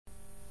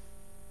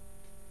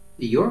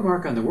The Your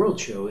Mark on the World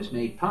show is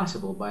made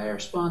possible by our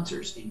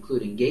sponsors,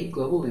 including Gate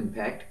Global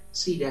Impact,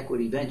 Seed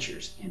Equity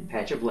Ventures, and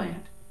Patch of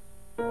Land.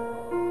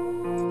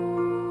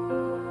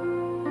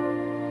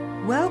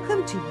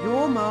 Welcome to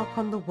Your Mark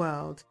on the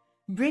World,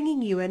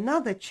 bringing you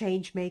another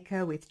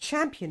changemaker with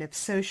champion of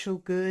social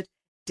good,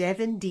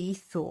 Devin D.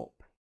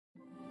 Thorpe.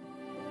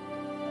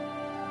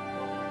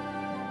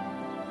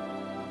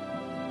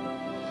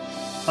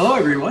 Hello,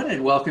 everyone,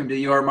 and welcome to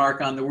Your Mark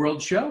on the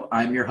World show.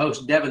 I'm your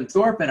host, Devin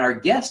Thorpe, and our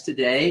guest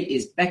today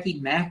is Bessie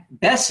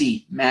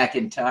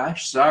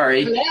McIntosh.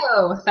 Sorry.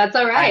 Hello, that's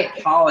all right. I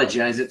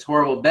apologize. It's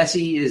horrible.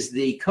 Bessie is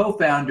the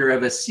co-founder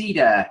of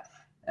Aseda.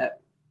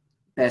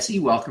 Bessie,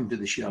 welcome to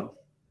the show.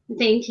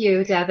 Thank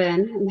you,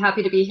 Devin. I'm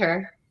happy to be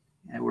here.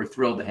 And we're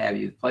thrilled to have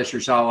you. The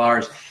pleasure's all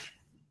ours.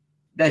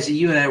 Bessie,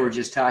 you and I were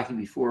just talking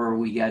before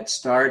we got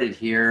started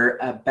here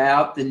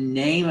about the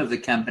name of the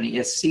company,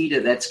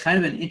 Aseda. That's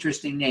kind of an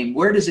interesting name.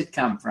 Where does it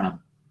come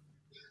from?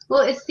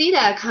 Well,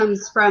 Aseda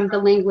comes from the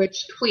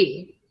language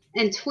Twi,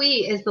 and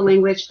Twi is the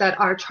language that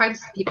our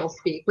tribes people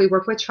speak. We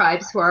work with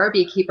tribes who are our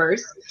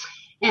beekeepers.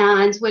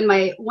 And when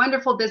my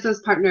wonderful business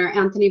partner,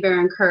 Anthony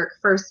Barron Kirk,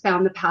 first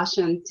found the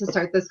passion to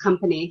start this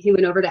company, he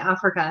went over to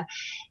Africa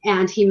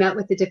and he met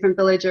with the different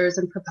villagers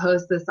and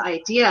proposed this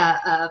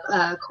idea of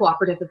a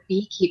cooperative of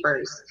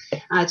beekeepers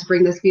to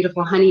bring this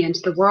beautiful honey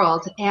into the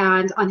world.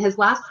 And on his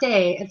last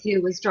day, as he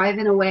was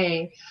driving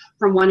away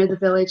from one of the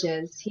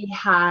villages, he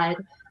had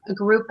a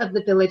group of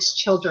the village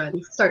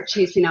children start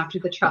chasing after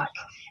the truck.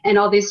 And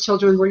all these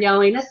children were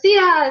yelling,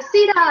 "Aseda,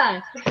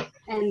 Aseda!"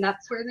 And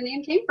that's where the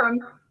name came from.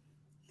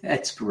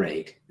 That's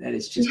great. That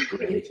is just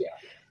great.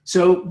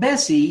 So,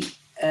 Bessie,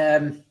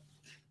 tell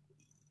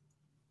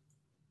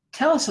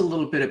us a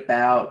little bit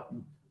about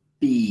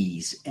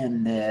bees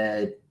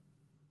and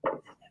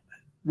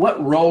what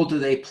role do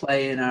they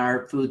play in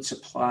our food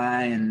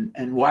supply,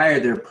 and why are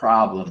there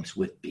problems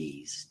with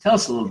bees? Tell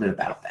us a little bit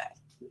about that.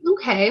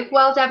 Okay.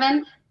 Well,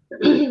 Devin,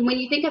 when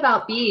you think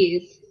about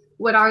bees,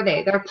 what are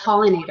they? They're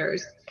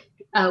pollinators.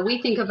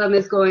 We think of them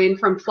as going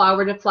from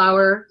flower to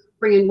flower,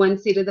 bringing one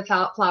seed of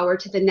the flower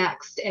to the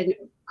next and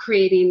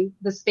creating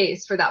the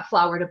space for that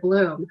flower to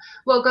bloom.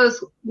 Well, it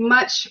goes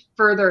much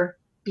further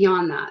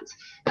beyond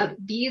that.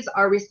 Bees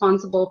are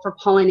responsible for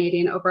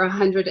pollinating over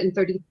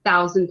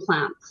 130,000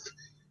 plants.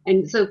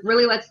 And so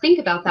really, let's think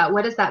about that.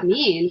 What does that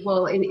mean?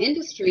 Well, in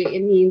industry,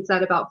 it means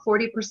that about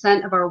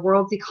 40% of our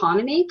world's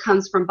economy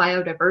comes from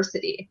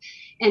biodiversity.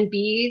 And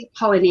bee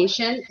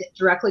pollination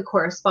directly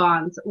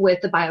corresponds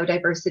with the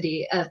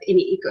biodiversity of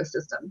any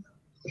ecosystem.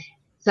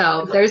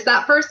 So there's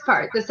that first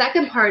part. The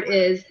second part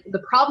is the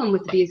problem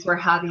with the bees we're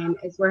having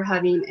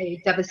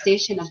a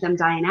devastation of them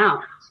dying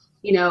out.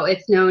 You know,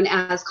 it's known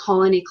as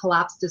colony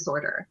collapse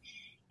disorder.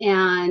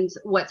 And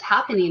what's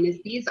happening is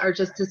bees are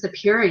just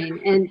disappearing.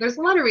 And there's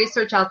a lot of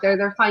research out there.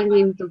 They're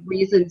finding the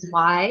reasons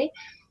why.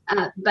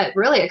 But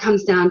really, it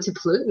comes down to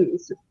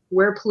pollutants.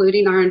 We're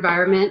polluting our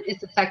environment.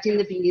 It's affecting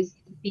the bees.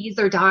 Bees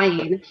are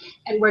dying.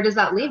 And where does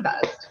that leave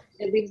us?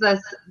 It leaves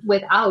us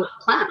without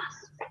plants.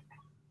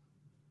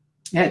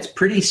 Yeah, it's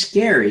pretty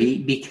scary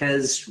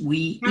because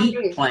we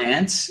eat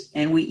plants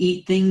and we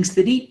eat things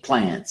that eat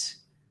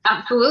plants.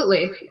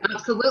 Absolutely.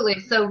 Absolutely.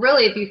 So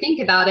really, if you think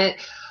about it,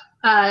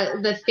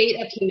 the fate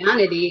of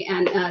humanity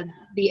and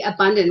the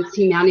abundance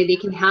humanity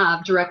can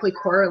have directly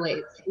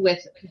correlates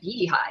with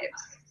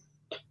beehives.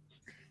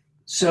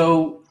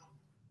 So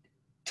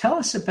tell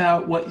us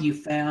about what you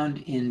found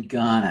in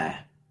Ghana.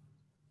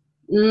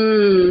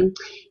 In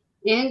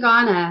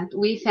Ghana,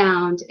 we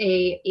found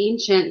an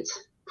ancient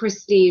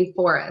pristine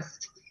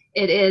forest.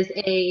 It is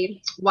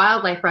a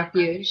wildlife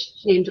refuge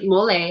named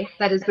Mole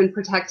that has been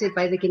protected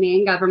by the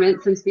Ghanaian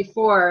government since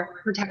before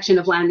protection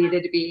of land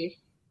needed to be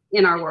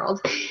in our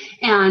world.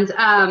 And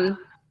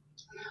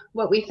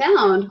what we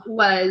found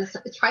was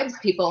tribes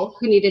people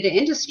who needed an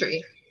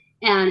industry.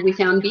 And we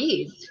found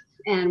bees.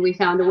 And we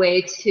found a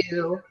way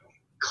to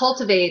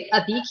cultivate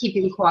a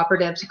beekeeping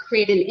cooperative to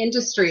create an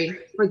industry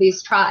for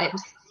these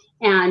tribes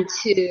and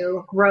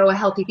to grow a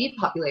healthy bee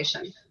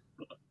population.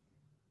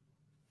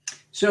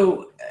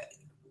 So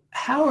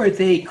how are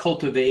they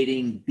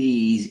cultivating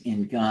bees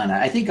in Ghana?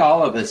 I think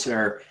all of us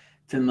are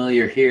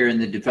familiar here in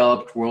the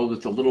developed world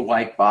with the little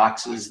white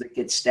boxes that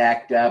get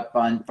stacked up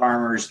on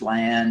farmers'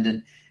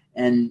 land.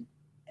 And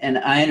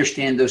I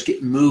understand those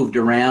get moved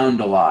around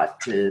a lot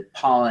to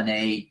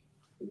pollinate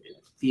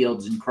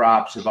fields and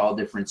crops of all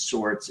different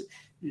sorts.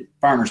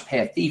 Farmers pay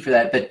a fee for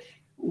that. But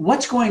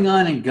what's going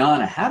on in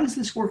Ghana? How does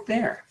this work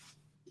there?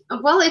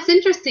 Well, it's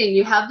interesting.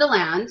 You have the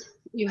land.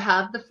 You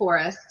have the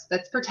forest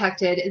that's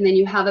protected, and then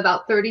you have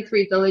about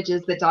 33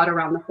 villages that dot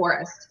around the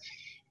forest.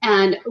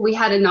 And we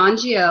had a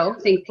non-GO,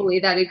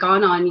 thankfully, that had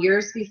gone on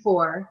years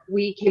before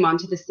we came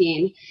onto the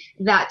scene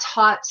that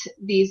taught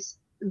these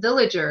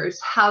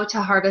villagers how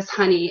to harvest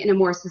honey in a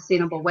more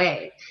sustainable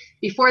way.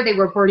 Before, they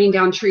were burning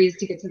down trees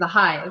to get to the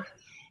hive.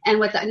 And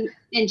what the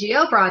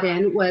NGO brought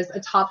in was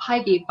a top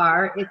high bee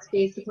bar. It's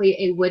basically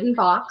a wooden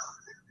box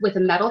with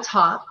a metal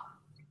top,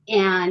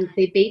 and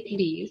they bait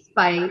bees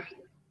by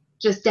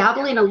just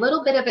dabbling a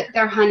little bit of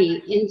their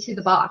honey into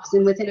the box.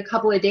 And within a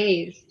couple of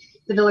days,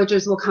 the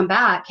villagers will come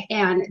back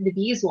and the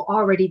bees will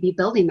already be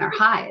building their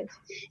hive.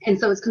 And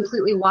so it's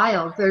completely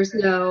wild. There's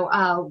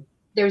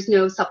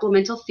no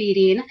supplemental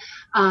feeding.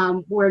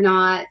 We're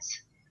not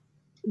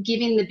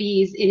giving the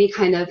bees any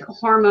kind of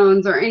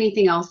hormones or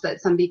anything else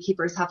that some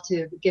beekeepers have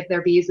to give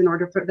their bees in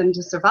order for them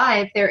to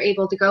survive. They're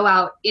able to go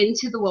out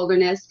into the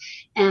wilderness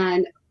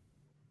and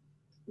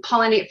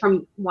pollinate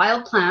from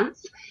wild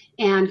plants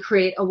and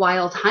create a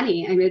wild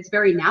honey. I mean, it's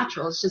very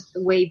natural. It's just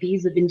the way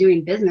bees have been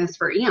doing business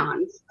for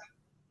eons.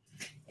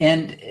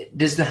 And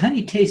does the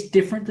honey taste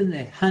different than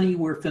the honey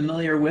we're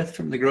familiar with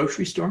from the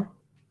grocery store?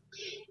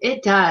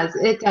 It does.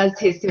 It does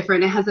taste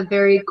different. It has a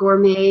very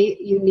gourmet,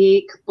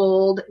 unique,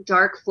 bold,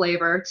 dark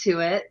flavor to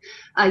it.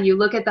 You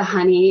look at the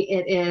honey,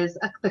 it is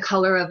the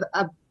color of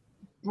a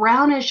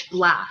brownish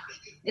black.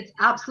 It's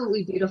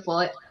absolutely beautiful.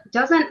 It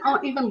doesn't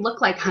even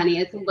look like honey.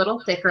 It's a little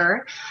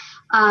thicker.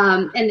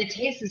 And the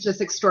taste is just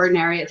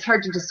extraordinary. It's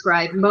hard to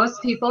describe.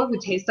 Most people who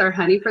taste our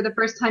honey for the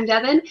first time,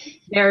 Devin,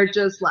 they're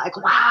just like,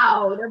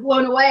 wow, they're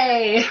blown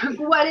away.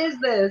 What is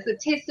this? It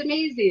tastes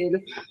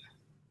amazing.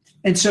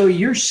 And so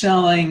you're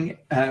selling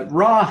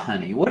raw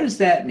honey. What does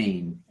that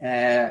mean?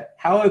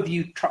 How have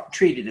you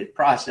treated it,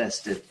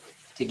 processed it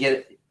to get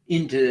it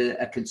into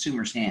a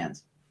consumer's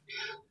hands?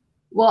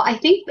 Well, I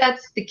think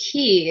that's the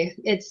key.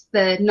 It's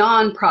the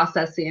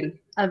non-processing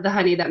of the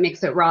honey that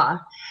makes it raw.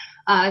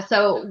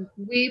 So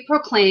we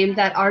proclaim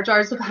that our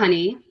jars of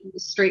honey,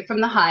 straight from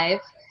the hive,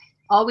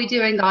 all we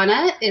do in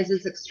Ghana is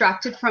it's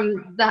extracted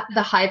from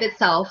the hive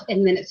itself,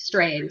 and then it's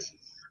strained.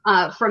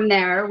 From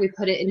there, we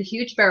put it in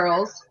huge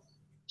barrels,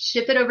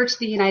 ship it over to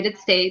the United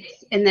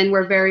States, and then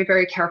we're very,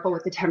 very careful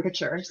with the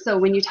temperature. So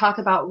when you talk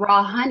about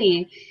raw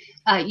honey,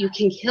 you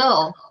can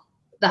kill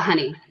the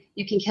honey.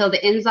 You can kill the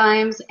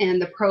enzymes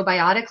and the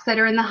probiotics that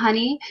are in the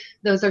honey.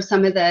 Those are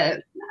some of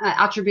the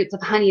attributes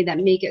of honey that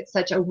make it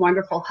such a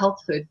wonderful health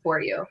food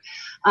for you.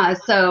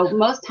 So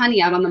most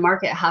honey out on the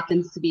market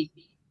happens to be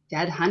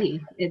dead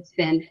honey. It's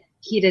been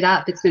heated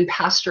up. It's been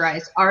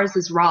pasteurized. Ours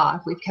is raw.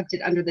 We've kept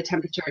it under the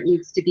temperature it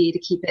needs to be to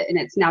keep it in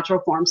its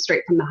natural form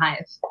straight from the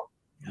hive.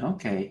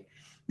 Okay.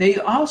 Now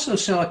you also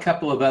sell a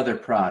couple of other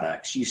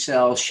products. You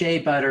sell shea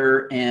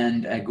butter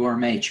and a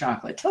gourmet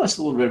chocolate. Tell us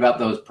a little bit about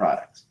those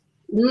products.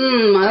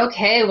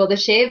 Okay. Well, the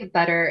shea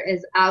butter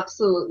is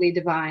absolutely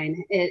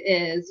divine. It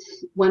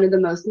is one of the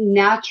most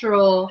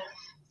natural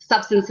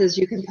substances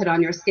you can put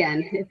on your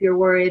skin. If you're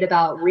worried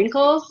about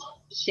wrinkles,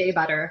 shea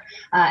butter,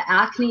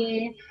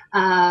 acne,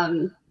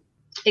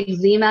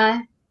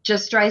 eczema,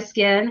 just dry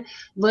skin,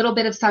 little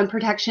bit of sun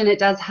protection. It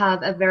does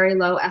have a very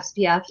low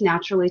SPF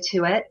naturally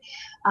to it.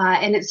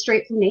 And it's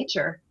straight from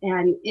nature.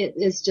 And it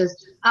is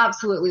just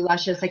absolutely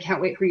luscious. I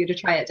can't wait for you to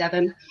try it,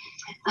 Devin.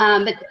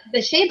 But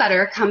the shea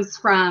butter comes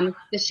from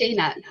the shea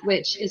nut,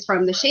 which is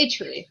from the shea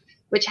tree,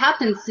 which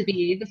happens to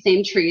be the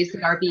same trees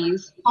that our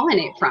bees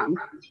pollinate from.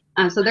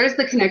 So there's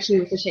the connection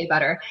with the shea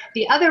butter.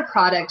 The other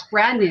product,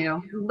 brand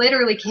new,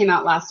 literally came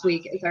out last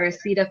week, is our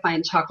Aseda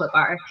Fine Chocolate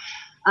Bar.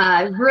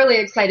 Really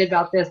excited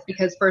about this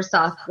because first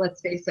off,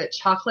 let's face it,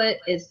 chocolate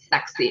is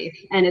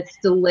sexy and it's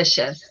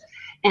delicious.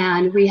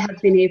 And we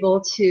have been able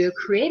to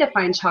create a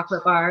fine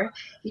chocolate bar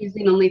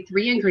using only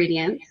 3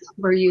 ingredients.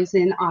 We're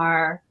using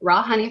our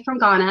raw honey from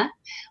Ghana.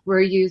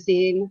 We're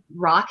using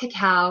raw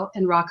cacao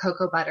and raw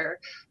cocoa butter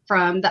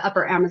from the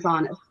upper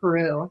Amazon of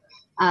Peru.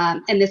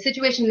 And the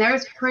situation there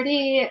is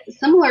pretty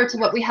similar to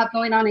what we have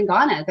going on in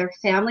Ghana. They're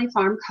family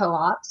farm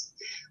co-ops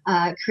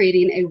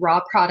creating a raw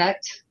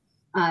product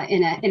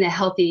in a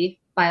healthy,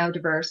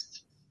 biodiverse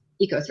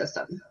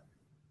ecosystem.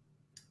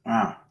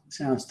 Wow,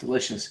 sounds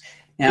delicious.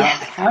 Now,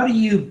 How do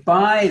you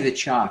buy the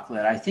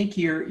chocolate? I think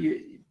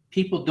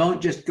people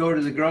don't just go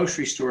to the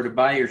grocery store to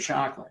buy your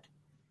chocolate.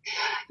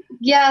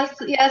 Yes,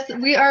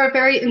 we are a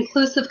very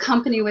inclusive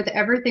company with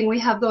everything we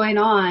have going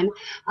on.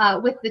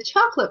 With the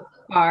chocolate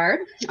bar,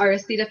 our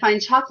Aseda Fine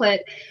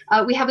Chocolate,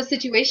 we have a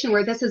situation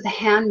where this is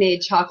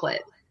handmade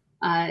chocolate.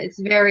 It's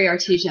very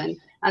artisan.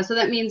 So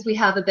that means we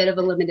have a bit of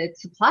a limited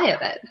supply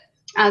of it.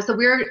 So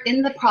we're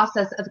in the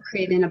process of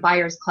creating a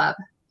buyer's club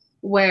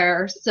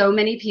where so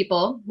many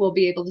people will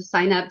be able to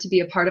sign up to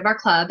be a part of our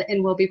club,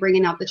 and we'll be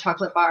bringing out the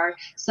chocolate bar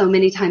so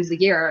many times a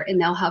year, and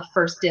they'll have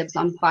first dibs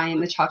on buying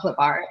the chocolate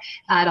bar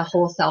at a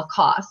wholesale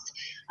cost.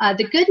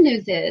 The good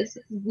news is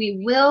we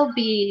will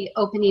be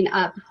opening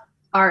up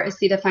our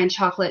Aseda Fine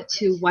Chocolate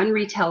to one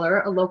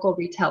retailer, a local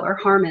retailer,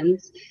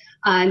 Harmon's,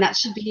 and that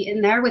should be in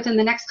there within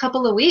the next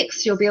couple of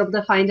weeks. You'll be able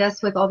to find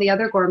us with all the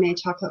other gourmet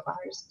chocolate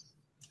bars.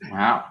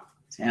 Wow,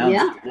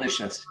 sounds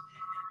delicious.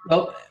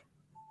 Well,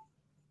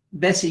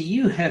 Bessie,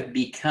 you have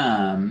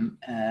become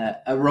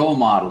a role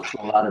model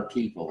to a lot of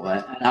people,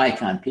 an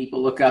icon.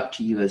 People look up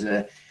to you as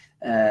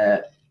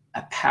a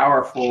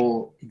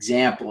powerful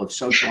example of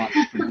social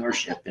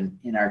entrepreneurship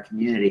in our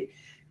community.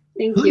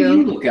 Thank you. Who do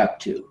you look up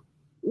to?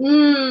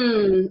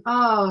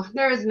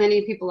 There's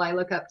many people I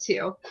look up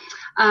to.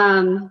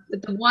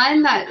 But the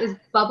one that is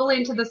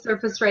bubbling to the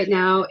surface right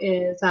now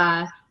is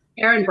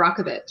Aaron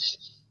Brockovich.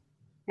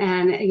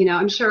 And,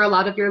 I'm sure a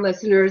lot of your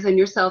listeners and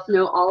yourself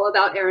know all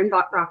about Erin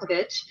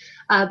Brockovich.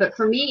 But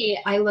for me,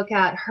 I look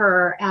at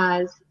her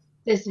as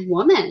this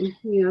woman.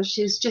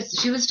 She was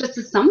just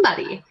a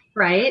somebody,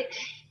 right?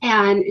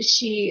 And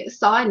she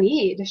saw a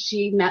need.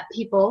 She met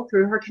people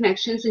through her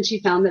connections, and she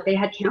found that they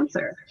had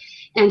cancer.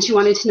 And she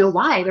wanted to know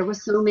why. There were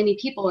so many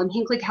people in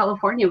Hinckley,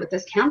 California with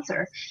this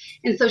cancer.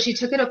 And so she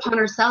took it upon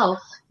herself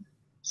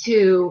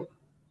to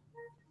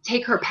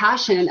take her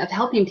passion of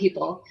helping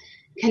people,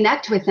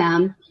 connect with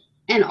them,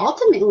 and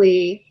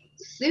ultimately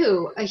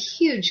sue a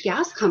huge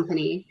gas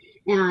company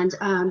and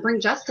bring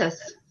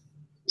justice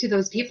to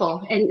those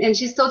people. And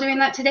she's still doing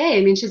that today.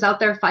 I mean, she's out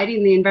there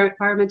fighting the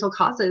environmental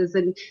causes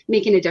and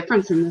making a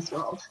difference in this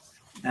world.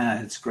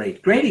 That's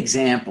great. Great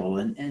example.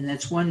 And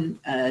that's one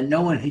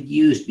no one had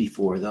used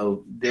before,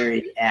 though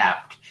very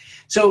apt.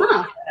 So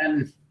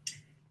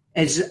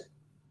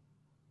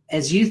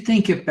as you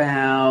think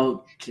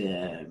about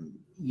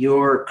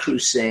your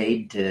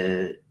crusade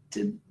to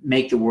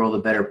make the world a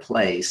better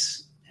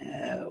place,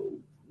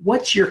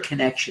 what's your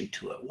connection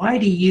to it? Why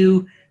do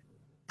you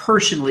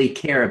personally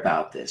care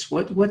about this?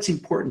 What's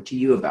important to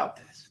you about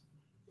this?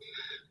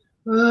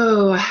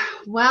 Oh,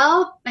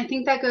 well, I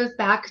think that goes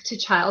back to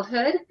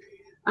childhood.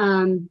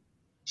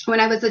 When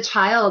I was a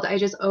child, I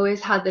just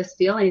always had this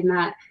feeling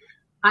that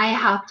I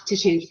have to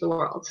change the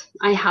world.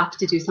 I have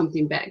to do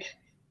something big.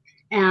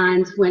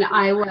 And when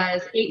I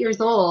was 8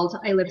 years old,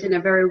 I lived in a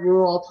very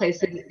rural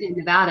place in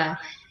Nevada.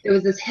 There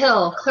was this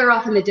hill clear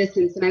off in the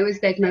distance, and I always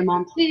begged my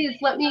mom, please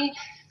let me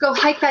go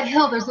hike that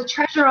hill. There's a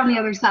treasure on the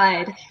other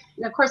side.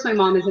 And of course, my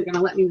mom isn't going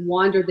to let me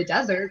wander the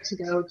desert to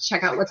go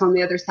check out what's on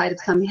the other side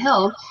of some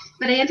hill.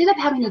 But I ended up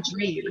having a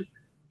dream.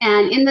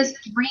 And in this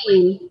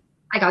dream,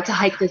 I got to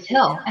hike this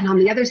hill. And on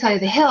the other side of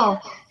the hill,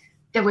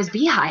 there was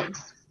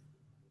beehives.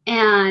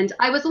 And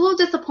I was a little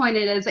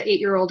disappointed as an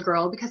 8-year-old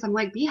girl because I'm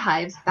like,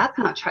 beehives, that's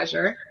not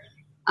treasure.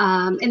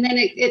 And then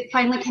it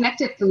finally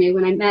connected for me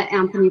when I met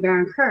Anthony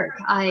Baron Kirk.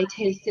 I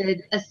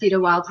tasted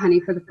Aseda wild honey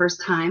for the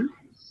first time,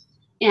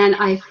 and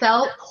I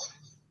felt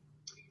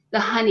the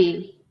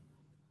honey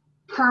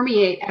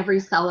permeate every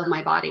cell of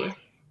my body.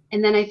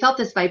 And then I felt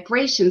this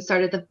vibration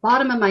start at the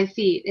bottom of my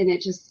feet, and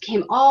it just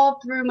came all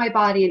through my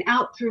body and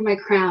out through my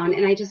crown.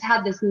 And I just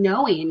had this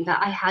knowing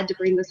that I had to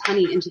bring this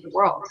honey into the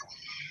world.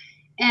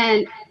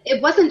 And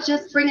it wasn't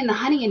just bringing the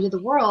honey into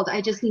the world.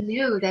 I just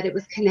knew that it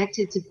was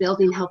connected to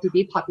building healthy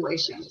bee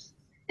populations.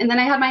 And then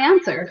I had my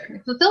answer. I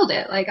fulfilled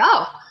it. Like,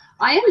 oh,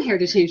 I am here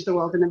to change the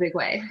world in a big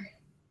way.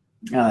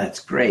 Oh,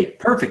 that's great.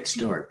 Perfect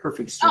story.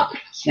 Perfect story. Oh,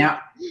 now,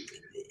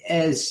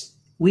 as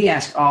we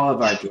ask all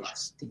of our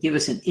guests to give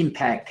us an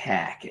impact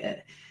hack,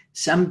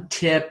 some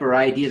tip or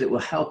idea that will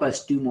help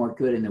us do more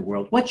good in the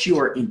world. What's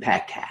your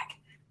impact hack?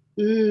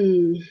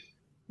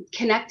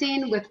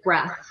 Connecting with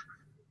breath.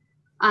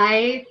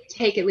 I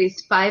take at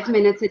least 5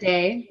 minutes a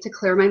day to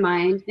clear my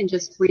mind and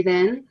just breathe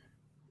in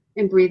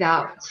and breathe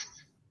out.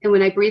 And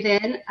when I breathe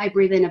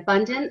in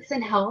abundance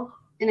and health,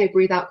 and I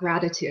breathe out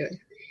gratitude.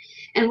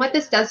 And what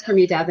this does for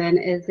me, Devin,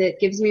 is it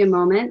gives me a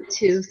moment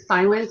to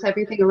silence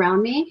everything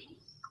around me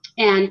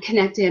and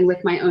connect in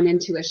with my own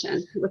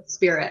intuition, with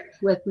spirit,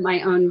 with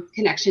my own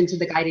connection to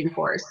the guiding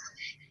force.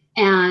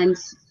 And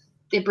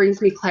it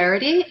brings me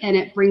clarity, and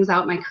it brings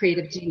out my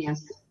creative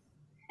genius.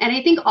 And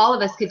I think all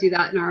of us could do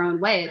that in our own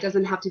way. It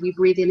doesn't have to be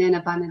breathing in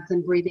abundance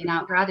and breathing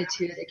out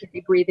gratitude. It could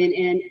be breathing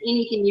in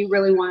anything you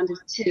really wanted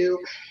to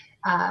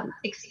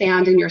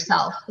expand in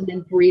yourself, and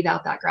then breathe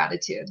out that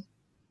gratitude.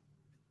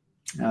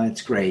 Oh,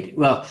 that's great.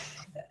 Well,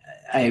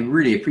 I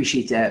really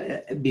appreciate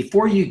that.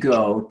 Before you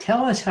go,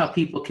 tell us how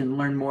people can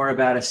learn more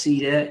about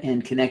Aseda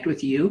and connect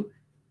with you.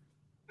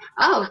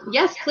 Oh,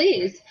 yes,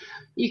 please.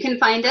 You can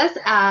find us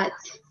at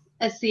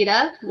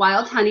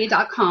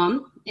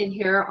asedawildhoney.com and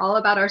hear all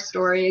about our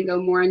story and go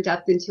more in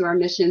depth into our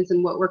missions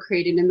and what we're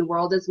creating in the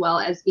world, as well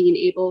as being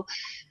able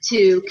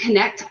to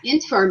connect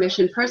into our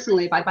mission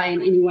personally by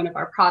buying any one of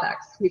our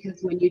products.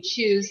 Because when you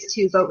choose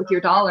to vote with your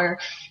dollar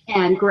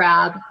and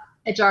grab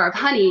a jar of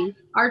honey,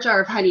 our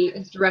jar of honey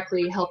is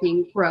directly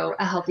helping grow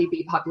a healthy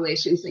bee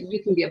population, so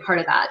you can be a part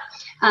of that.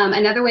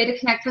 Another way to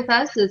connect with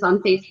us is on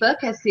Facebook,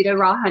 Aseda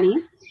Raw Honey,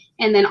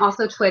 and then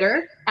also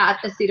Twitter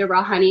at Aseda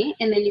Raw Honey.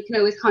 And then you can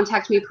always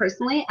contact me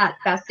personally at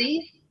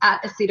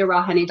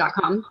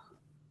Bessie@AsedaRawHoney.com.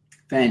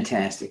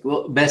 Fantastic.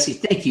 Well, Bessie,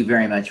 thank you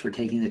very much for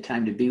taking the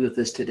time to be with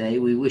us today.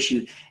 We wish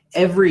you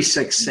every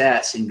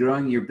success in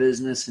growing your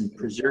business and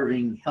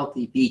preserving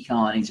healthy bee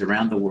colonies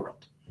around the world.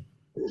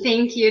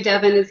 Thank you,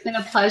 Devin. It's been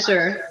a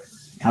pleasure.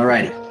 All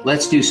righty.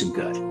 Let's do some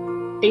good.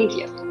 Thank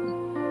you.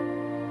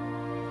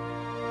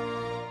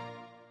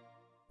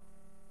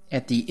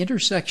 At the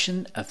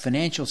intersection of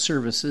financial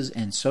services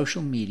and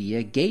social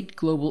media, Gate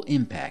Global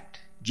Impact,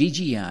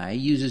 GGI,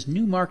 uses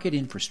new market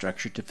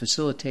infrastructure to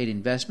facilitate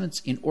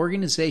investments in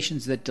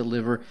organizations that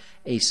deliver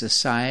a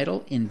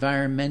societal,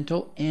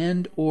 environmental,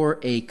 and/or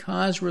a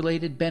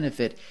cause-related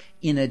benefit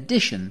in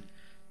addition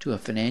to a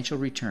financial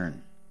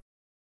return.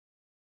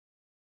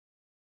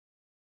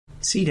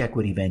 Seed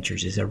Equity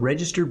Ventures is a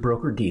registered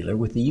broker-dealer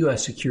with the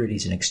U.S.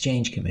 Securities and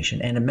Exchange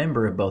Commission and a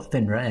member of both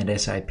FINRA and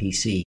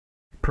SIPC,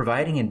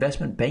 providing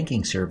investment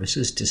banking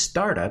services to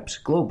startups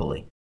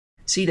globally.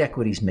 Seed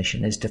Equity's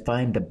mission is to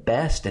find the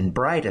best and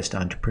brightest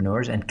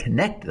entrepreneurs and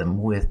connect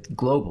them with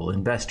global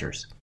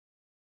investors.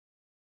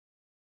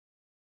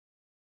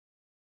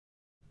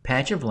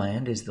 Patch of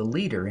Land is the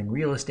leader in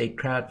real estate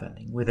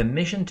crowdfunding with a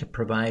mission to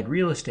provide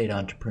real estate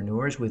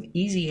entrepreneurs with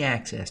easy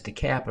access to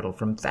capital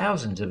from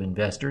thousands of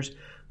investors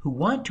who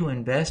want to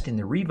invest in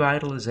the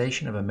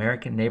revitalization of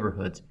American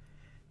neighborhoods.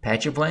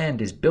 Patch of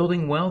Land is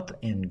building wealth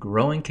and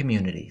growing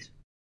communities.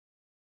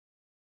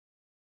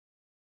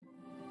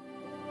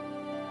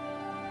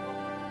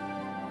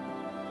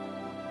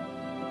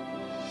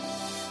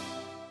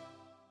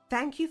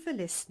 Thank you for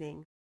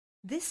listening.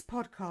 This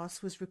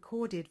podcast was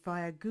recorded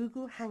via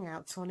Google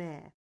Hangouts on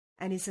Air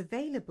and is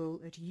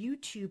available at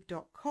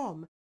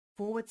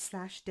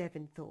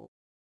youtube.com/Devinthorpe.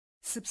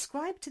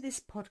 Subscribe to this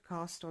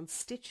podcast on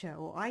Stitcher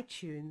or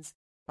iTunes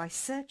by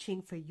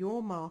searching for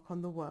Your Mark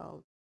on the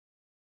World.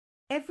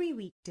 Every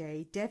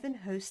weekday, Devin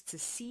hosts a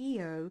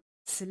CEO,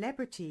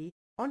 celebrity,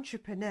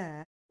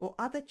 entrepreneur, or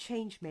other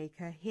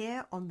changemaker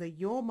here on the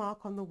Your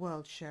Mark on the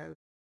World show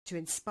to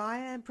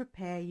inspire and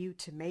prepare you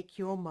to make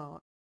your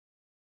mark.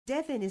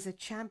 Devin is a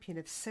champion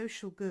of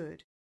social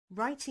good,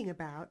 writing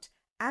about,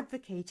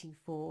 advocating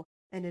for,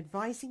 and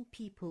advising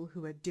people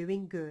who are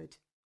doing good.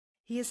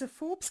 He is a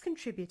Forbes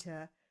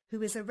contributor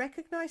who is a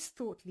recognized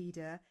thought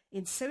leader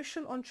in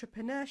social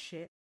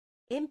entrepreneurship,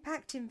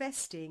 impact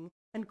investing,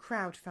 and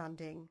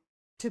crowdfunding.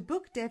 To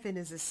book Devin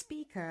as a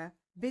speaker,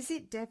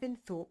 visit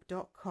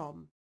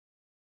devinthorpe.com.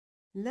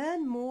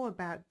 Learn more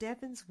about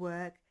Devin's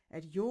work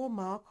at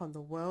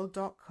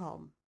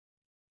yourmarkontheworld.com.